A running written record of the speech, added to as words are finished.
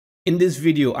In this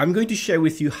video, I'm going to share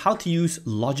with you how to use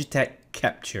Logitech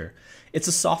Capture. It's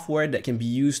a software that can be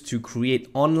used to create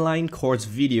online course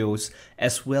videos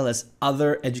as well as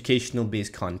other educational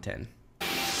based content.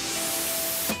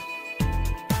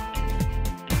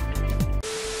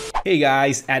 Hey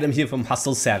guys, Adam here from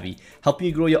Hustle Savvy, helping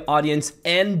you grow your audience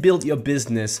and build your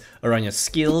business around your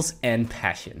skills and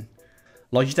passion.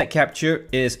 Logitech Capture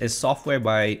is a software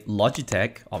by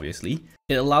Logitech, obviously.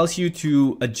 It allows you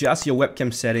to adjust your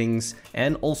webcam settings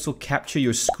and also capture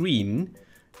your screen.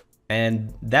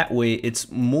 And that way, it's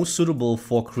most suitable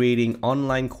for creating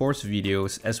online course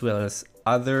videos as well as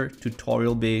other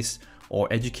tutorial-based or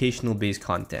educational-based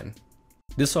content.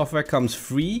 This software comes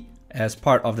free as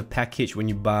part of the package when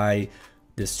you buy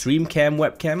the StreamCam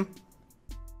webcam,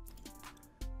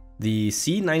 the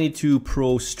C922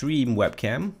 Pro Stream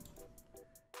webcam,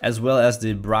 as well as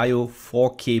the Brio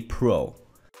 4K Pro.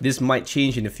 This might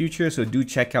change in the future, so do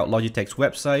check out Logitech's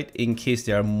website in case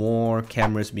there are more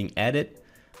cameras being added.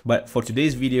 But for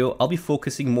today's video, I'll be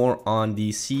focusing more on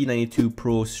the C922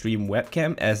 Pro Stream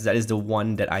webcam, as that is the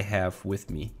one that I have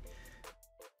with me.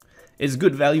 It's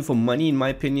good value for money in my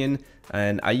opinion,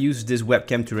 and I use this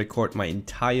webcam to record my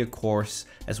entire course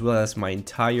as well as my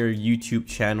entire YouTube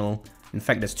channel. In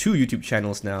fact, there's 2 YouTube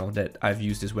channels now that I've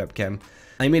used this webcam.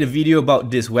 I made a video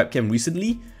about this webcam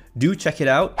recently. Do check it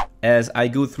out as I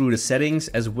go through the settings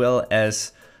as well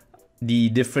as the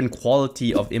different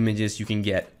quality of images you can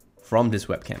get from this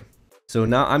webcam. So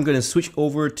now I'm going to switch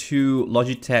over to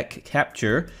Logitech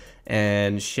Capture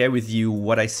and share with you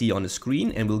what I see on the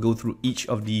screen, and we'll go through each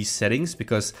of these settings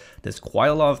because there's quite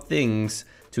a lot of things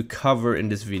to cover in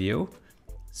this video.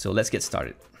 So let's get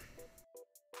started.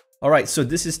 Alright, so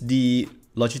this is the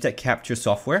Logitech Capture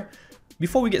software.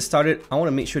 Before we get started, I want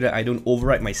to make sure that I don't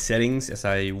overwrite my settings as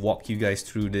I walk you guys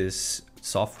through this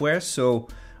software. So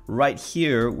right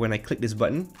here, when I click this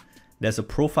button, there's a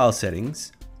profile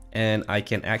settings, and I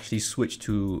can actually switch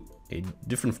to a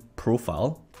different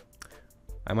profile.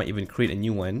 I might even create a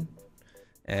new one.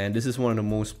 And this is one of the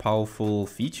most powerful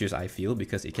features, I feel,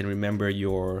 because it can remember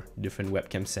your different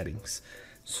webcam settings.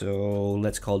 So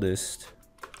let's call this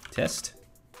test.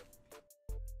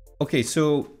 Okay,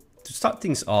 so to start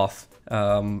things off,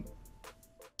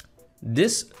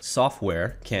 this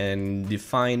software can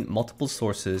define multiple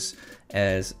sources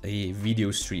as a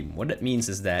video stream. What that means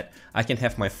is that I can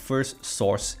have my first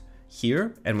source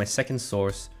here and my second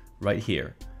source right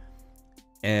here.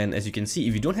 And as you can see,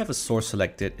 if you don't have a source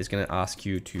selected, it's going to ask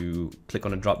you to click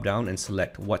on a drop down and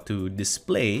select what to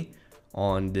display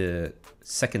on the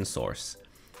second source.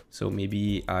 So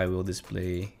maybe I will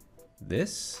display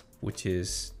this, which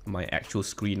is my actual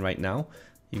screen right now.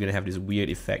 You're gonna have this weird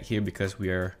effect here because we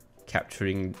are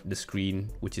capturing the screen,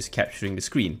 which is capturing the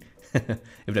screen,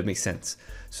 if that makes sense.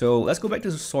 So let's go back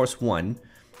to source 1.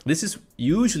 This is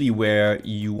usually where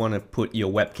you want to put your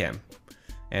webcam.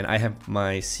 And I have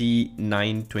my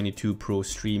C922 Pro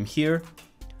Stream here.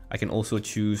 I can also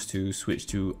choose to switch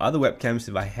to other webcams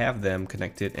if I have them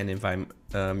connected and if I'm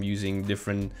using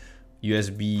different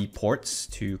USB ports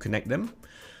to connect them.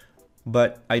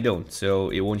 But I don't,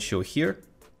 so it won't show here.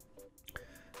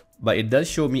 But it does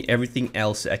show me everything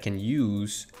else I can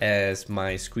use as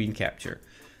my screen capture.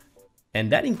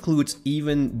 And that includes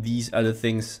even these other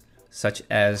things such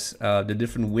as the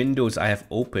different windows I have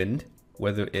opened,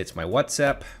 whether it's my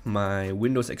WhatsApp, my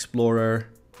Windows Explorer,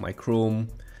 my Chrome,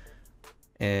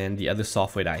 and the other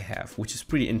software that I have, which is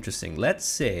pretty interesting. Let's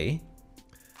say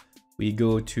we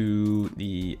go to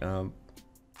the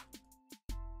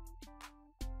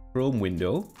Chrome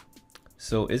window.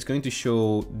 So it's going to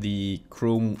show the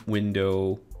Chrome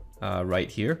window right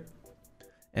here.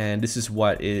 And this is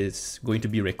what is going to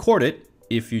be recorded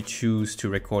if you choose to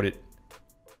record it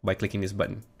by clicking this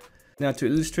button. Now, to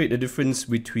illustrate the difference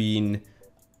between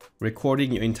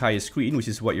recording your entire screen, which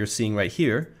is what you're seeing right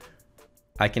here,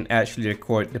 I can actually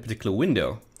record the particular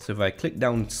window. So if I click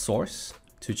down source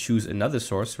to choose another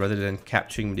source rather than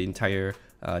capturing the entire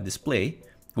display,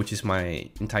 which is my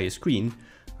entire screen,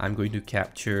 I'm going to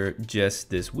capture just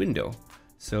this window.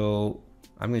 So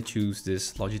I'm going to choose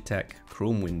this Logitech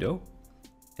Chrome window.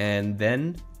 And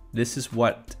then this is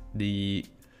what the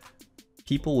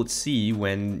people would see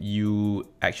when you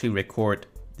actually record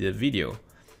the video.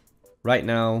 Right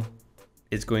now,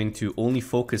 it's going to only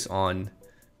focus on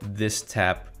this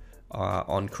tab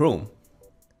on Chrome.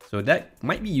 So that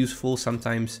might be useful.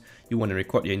 Sometimes you want to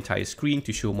record your entire screen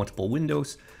to show multiple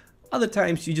windows. Other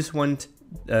times you just want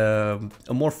a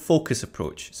more focused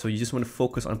approach. So you just want to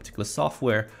focus on a particular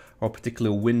software or a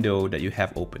particular window that you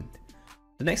have opened.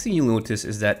 The next thing you'll notice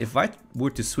is that if I were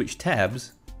to switch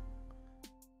tabs,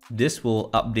 this will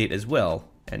update as well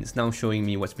and it's now showing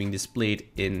me what's being displayed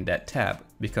in that tab,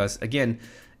 because again,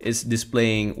 it's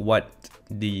displaying what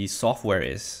the software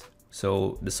is.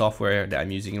 So the software that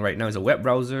I'm using right now is a web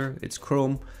browser, it's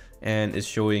Chrome, and it's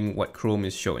showing what Chrome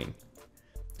is showing.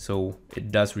 So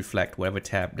it does reflect whatever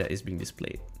tab that is being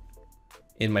displayed.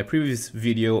 In my previous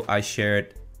video, I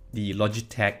shared the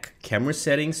Logitech camera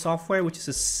settings software, which is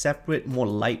a separate, more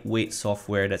lightweight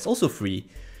software that's also free,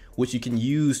 which you can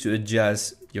use to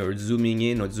adjust your zooming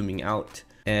in or zooming out.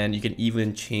 And you can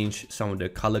even change some of the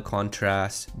color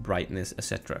contrast, brightness,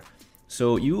 etc.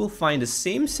 So you will find the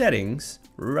same settings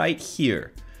right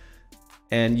here.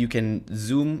 And you can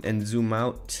zoom and zoom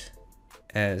out,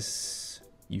 as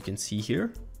you can see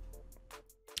here.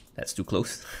 That's too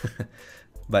close.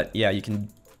 But yeah, you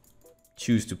can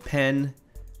choose to pan,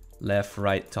 left,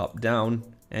 right, top, down,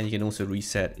 and you can also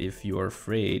reset if you're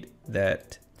afraid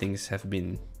that things have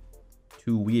been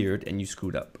too weird and you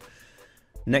screwed up.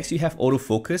 Next, you have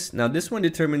autofocus. Now this one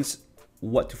determines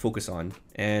what to focus on,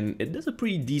 and it does a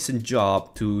pretty decent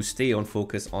job to stay on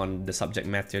focus on the subject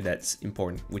matter that's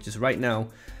important, which is right now,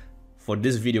 for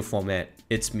this video format,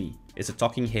 it's me. It's a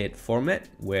talking head format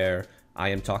where I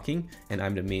am talking and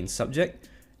I'm the main subject.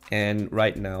 And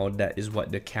right now, that is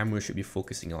what the camera should be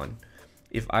focusing on.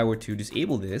 If I were to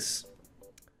disable this,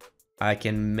 I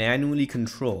can manually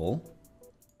control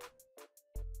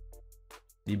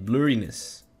the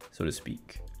blurriness, so to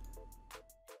speak.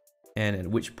 And at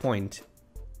which point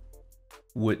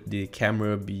would the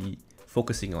camera be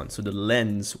focusing on? So the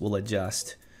lens will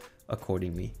adjust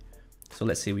accordingly. So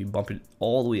let's say we bump it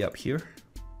all the way up here.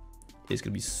 It's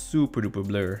gonna be super duper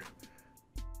blur,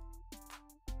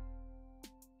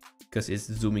 because it's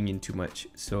zooming in too much.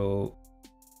 So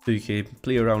you can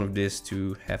play around with this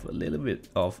to have a little bit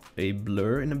of a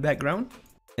blur in the background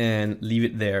and leave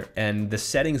it there. And the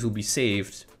settings will be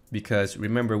saved, because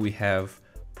remember, we have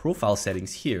profile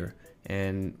settings here,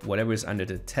 and whatever is under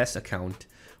the test account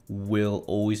will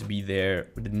always be there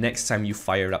the next time you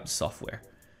fire up the software,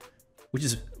 which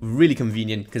is really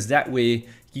convenient, because that way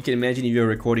you can imagine if you're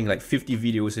recording like 50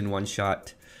 videos in one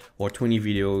shot, or 20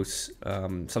 videos,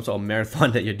 some sort of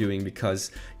marathon that you're doing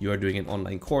because you are doing an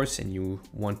online course and you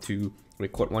want to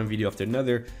record one video after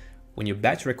another. When you're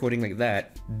batch recording like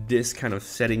that, this kind of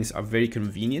settings are very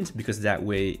convenient, because that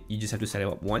way you just have to set it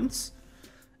up once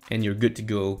and you're good to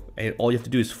go. And all you have to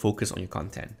do is focus on your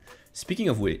content. Speaking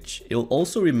of which, it'll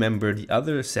also remember the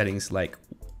other settings like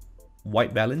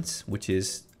white balance, which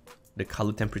is the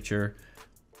color temperature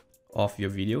of your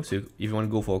video. So if you want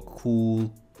to go for a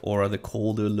cool or the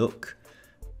colder look,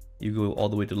 you go all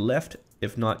the way to the left.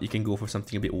 If not, you can go for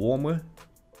something a bit warmer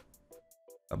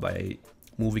by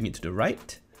moving it to the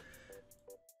right,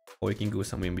 or you can go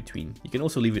somewhere in between. You can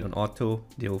also leave it on auto,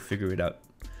 they'll figure it out.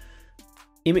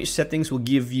 Image settings will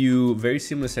give you very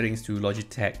similar settings to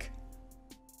Logitech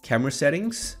camera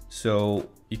settings. So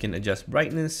you can adjust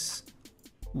brightness,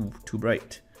 too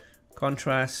bright,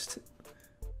 contrast,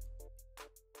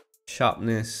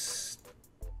 sharpness,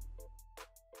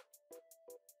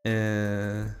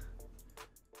 and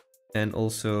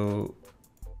also,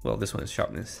 well, this one is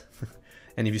sharpness.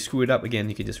 And if you screw it up again,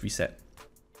 you can just reset.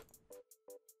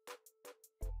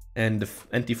 And the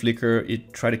anti-flicker,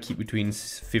 it try to keep between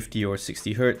 50 or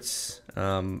 60 hertz.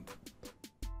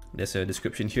 There's a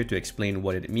description here to explain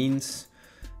what it means.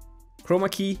 Chroma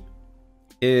key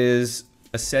is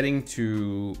a setting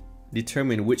to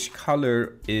determine which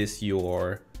color is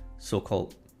your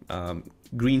so-called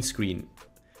green screen.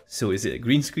 So is it a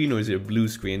green screen or is it a blue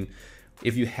screen?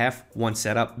 If you have one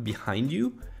set up behind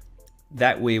you,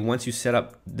 that way once you set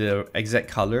up the exact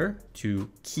color to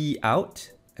key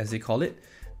out, as they call it,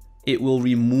 it will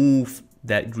remove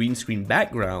that green screen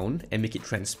background and make it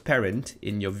transparent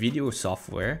in your video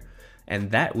software.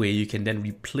 And that way you can then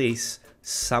replace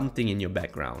something in your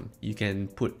background. You can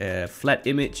put a flat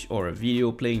image or a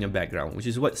video playing in your background, which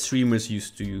is what streamers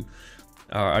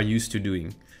are used to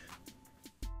doing.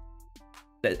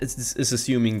 It's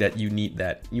assuming that you need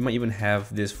that. You might even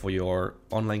have this for your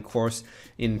online course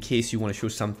in case you want to show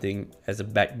something as a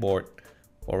backboard,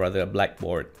 or rather a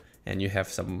blackboard, and you have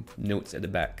some notes at the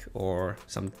back or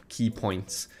some key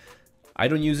points. I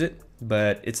don't use it,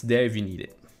 but it's there if you need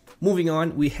it. Moving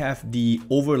on, we have the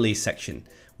overlay section,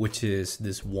 which is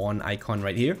this one icon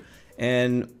right here.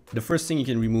 And the first thing you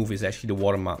can remove is actually the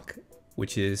watermark,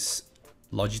 which is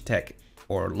Logitech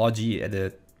or Logi at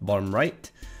the bottom right.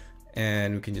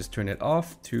 And we can just turn it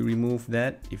off to remove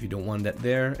that if you don't want that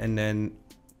there. And then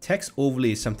text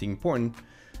overlay is something important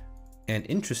and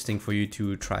interesting for you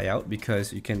to try out,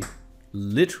 because you can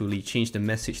literally change the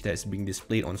message that's being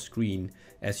displayed on screen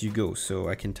as you go. So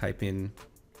I can type in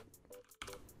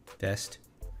test,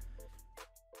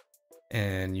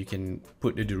 And you can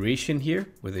put the duration here,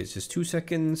 whether it's just 2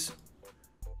 seconds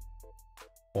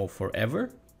or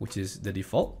forever, which is the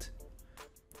default.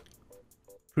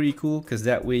 Pretty cool, because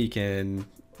that way you can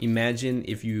imagine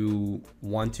if you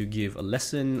want to give a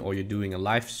lesson or you're doing a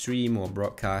live stream or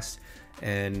broadcast,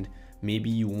 and maybe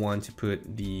you want to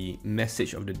put the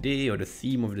message of the day or the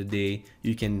theme of the day,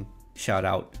 you can shout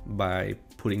out by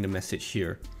putting the message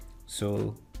here.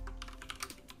 So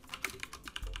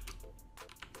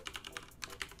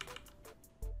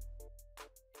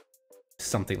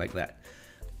something like that.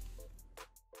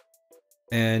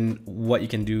 And what you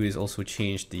can do is also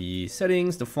change the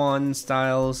settings, the font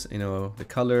styles, the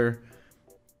color.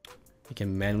 You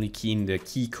can manually key in the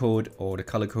key code or the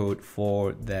color code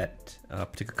for that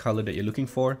particular color that you're looking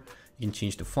for. You can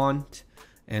change the font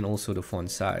and also the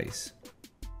font size.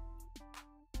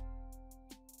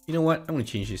 You know what? I'm going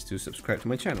to change this to subscribe to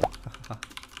my channel.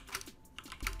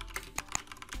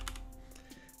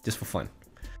 Just for fun.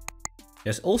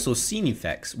 There's also scene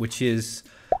effects, which is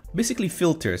basically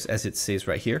filters, as it says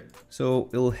right here. So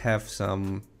it'll have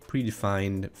some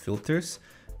predefined filters.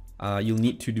 You'll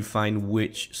need to define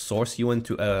which source you want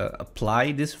to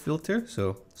apply this filter.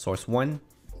 So source 1,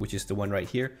 which is the one right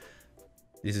here.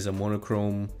 This is a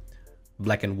monochrome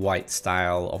black and white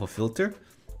style of a filter.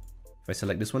 If I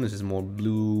select this one, this is more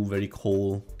blue, very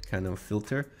cold kind of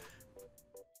filter.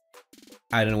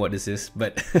 I don't know what this is,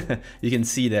 but you can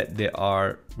see that there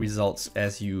are results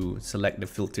as you select the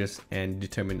filters and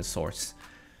determine the source.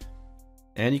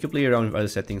 And you can play around with other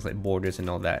settings like borders and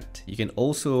all that. You can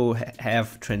also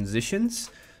have transitions.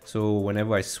 So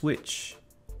whenever I switch,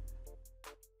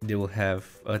 they will have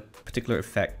a particular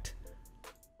effect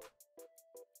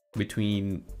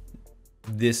between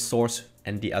this source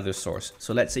and the other source.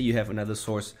 So let's say you have another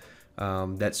source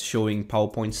that's showing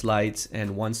PowerPoint slides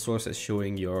and one source that's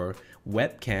showing your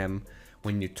webcam.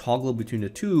 When you toggle between the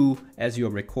two as you're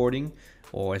recording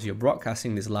or as you're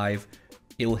broadcasting this live,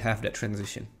 it will have that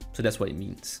transition. So that's what it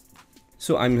means.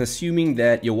 So I'm assuming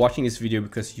that you're watching this video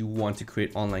because you want to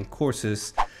create online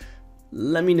courses.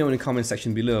 Let me know in the comment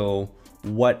section below,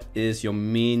 what is your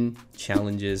main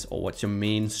challenges or what's your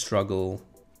main struggle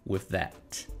with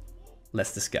that?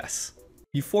 Let's discuss.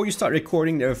 Before you start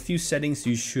recording, there are a few settings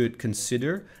you should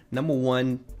consider. Number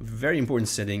one, very important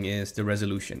setting is the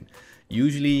resolution.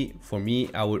 Usually for me,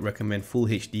 I would recommend Full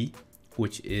HD,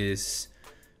 which is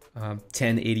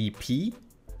 1080p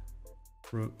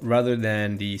rather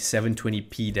than the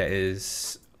 720p that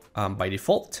is by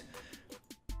default.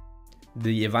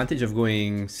 The advantage of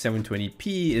going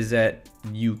 720p is that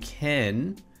you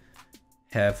can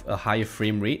have a higher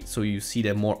frame rate, so you see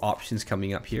there are more options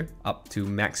coming up here, up to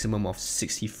maximum of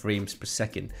 60 frames per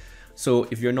second. So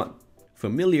if you're not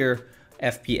familiar,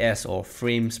 FPS or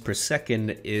frames per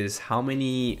second is how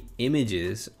many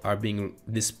images are being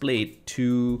displayed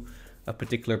to a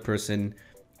particular person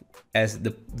as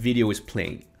the video is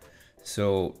playing.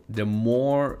 So the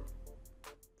more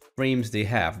frames they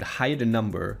have, the higher the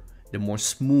number, the more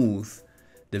smooth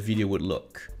the video would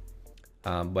look.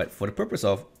 But for the purpose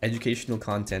of educational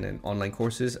content and online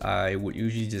courses, I would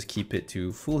usually just keep it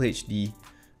to Full HD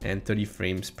and 30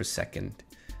 frames per second.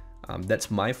 That's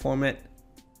my format.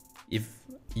 If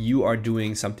you are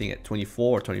doing something at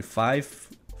 24 or 25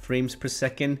 frames per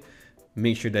second,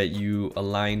 make sure that you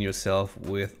align yourself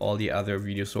with all the other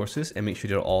video sources and make sure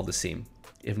they're all the same.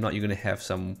 If not, you're gonna have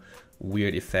some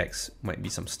weird effects. Might be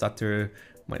some stutter,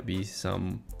 might be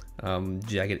some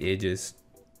jagged edges,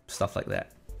 stuff like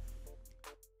that.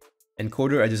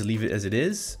 Encoder, I just leave it as it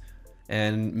is,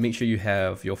 and make sure you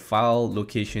have your file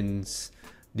locations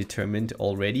determined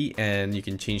already, and you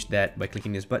can change that by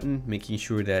clicking this button, making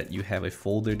sure that you have a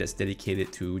folder that's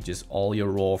dedicated to just all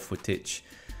your raw footage,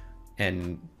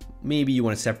 and maybe you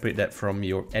want to separate that from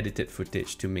your edited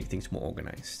footage to make things more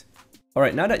organized. All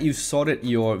right, now that you've sorted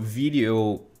your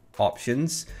video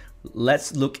options,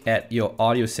 let's look at your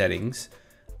audio settings,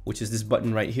 which is this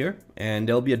button right here, and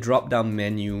there'll be a drop-down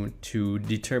menu to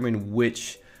determine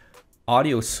which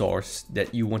audio source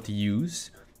that you want to use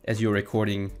as you're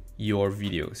recording your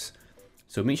videos.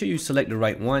 So make sure you select the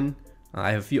right one.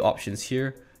 I have a few options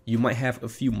here. You might have a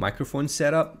few microphones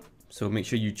set up, so make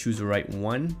sure you choose the right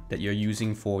one that you're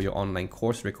using for your online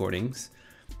course recordings,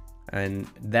 and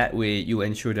that way you'll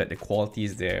ensure that the quality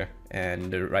is there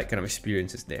and the right kind of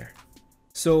experience is there.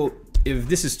 So if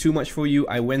this is too much for you,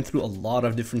 I went through a lot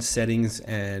of different settings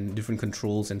and different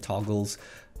controls and toggles.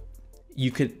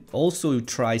 You could also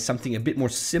try something a bit more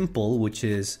simple, which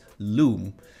is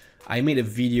Loom. I made a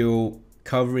video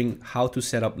covering how to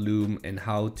set up Loom and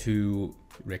how to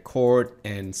record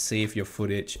and save your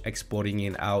footage, exporting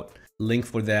it out. Link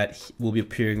for that will be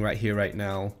appearing right here right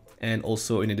now. and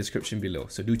also in the description below.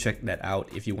 So do check that out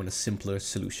if you want a simpler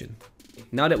solution.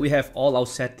 Now that we have all our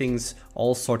settings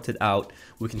all sorted out,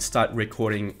 we can start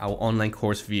recording our online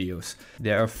course videos.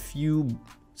 There are a few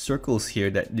circles here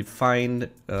that define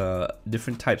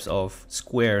different types of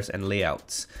squares and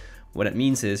layouts. What that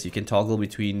means is you can toggle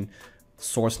between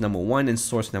source number 1 and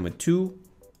source number 2,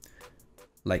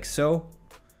 like so.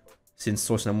 Since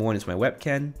source number 1 is my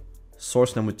webcam,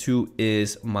 source number 2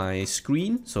 is my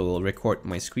screen, so it'll record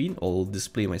my screen or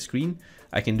display my screen.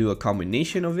 I can do a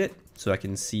combination of it, so I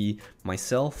can see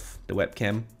myself, the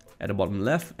webcam at the bottom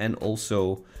left, and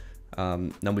also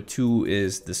number 2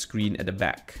 is the screen at the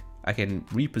back. I can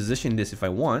reposition this if I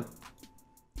want,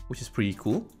 which is pretty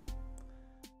cool.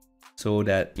 So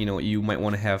that, you know, you might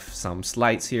want to have some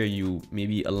slides here. You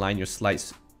maybe align your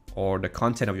slides or the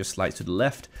content of your slides to the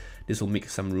left. This will make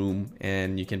some room,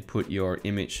 and you can put your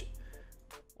image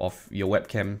of your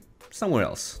webcam somewhere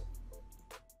else.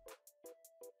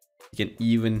 You can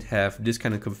even have this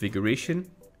kind of configuration,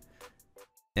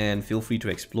 and feel free to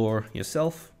explore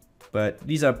yourself. But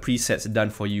these are presets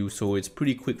done for you, so it's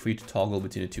pretty quick for you to toggle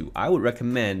between the two. I would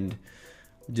recommend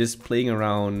just playing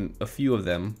around a few of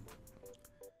them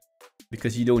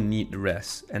because you don't need the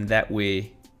rest, and that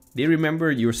way they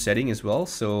remember your setting as well.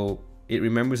 So it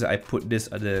remembers that I put this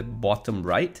at the bottom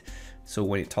right, so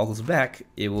when it toggles back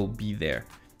it will be there,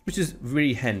 which is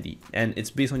very handy. And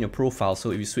it's based on your profile,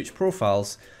 so if you switch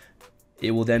profiles,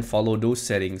 it will then follow those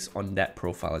settings on that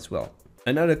profile as well.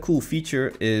 Another cool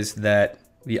feature is that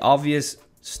the obvious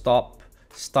stop,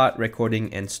 start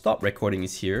recording and stop recording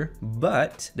is here,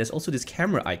 but there's also this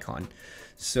camera icon.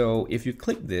 So if you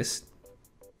click this,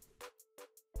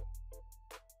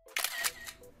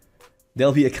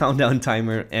 there'll be a countdown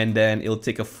timer, and then it'll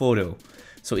take a photo.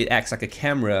 So it acts like a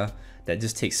camera that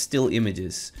just takes still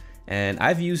images. And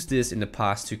I've used this in the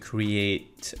past to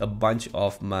create a bunch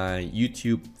of my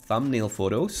YouTube thumbnail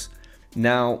photos.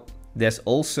 Now, there's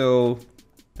also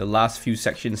the last few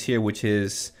sections here, which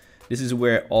is, this is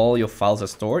where all your files are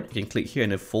stored. You can click here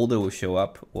and a folder will show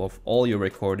up of all your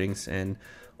recordings and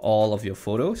all of your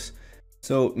photos.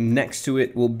 So next to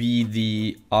it will be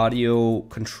the audio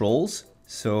controls.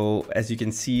 So as you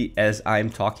can see, as I'm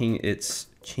talking, it's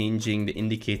changing the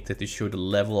indicator to show the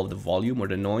level of the volume or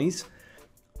the noise.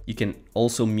 You can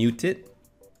also mute it.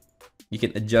 You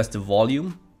can adjust the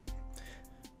volume.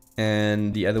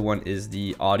 And the other one is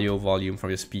the audio volume from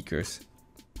your speakers.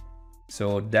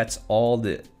 So that's all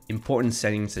the important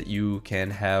settings that you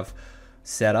can have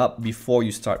set up before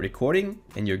you start recording,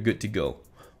 and you're good to go.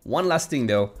 One last thing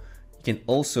though, you can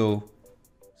also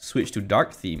switch to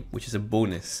dark theme, which is a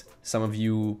bonus. Some of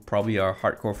you probably are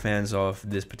hardcore fans of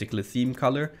this particular theme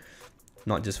color,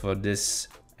 not just for this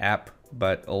app,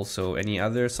 but also any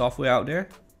other software out there.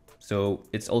 So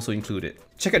it's also included.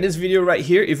 Check out this video right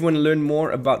here if you want to learn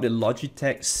more about the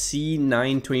Logitech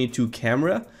C922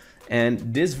 camera,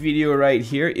 and this video right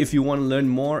here if you want to learn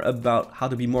more about how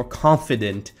to be more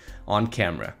confident on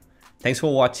camera. Thanks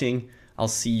for watching. I'll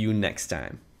see you next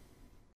time.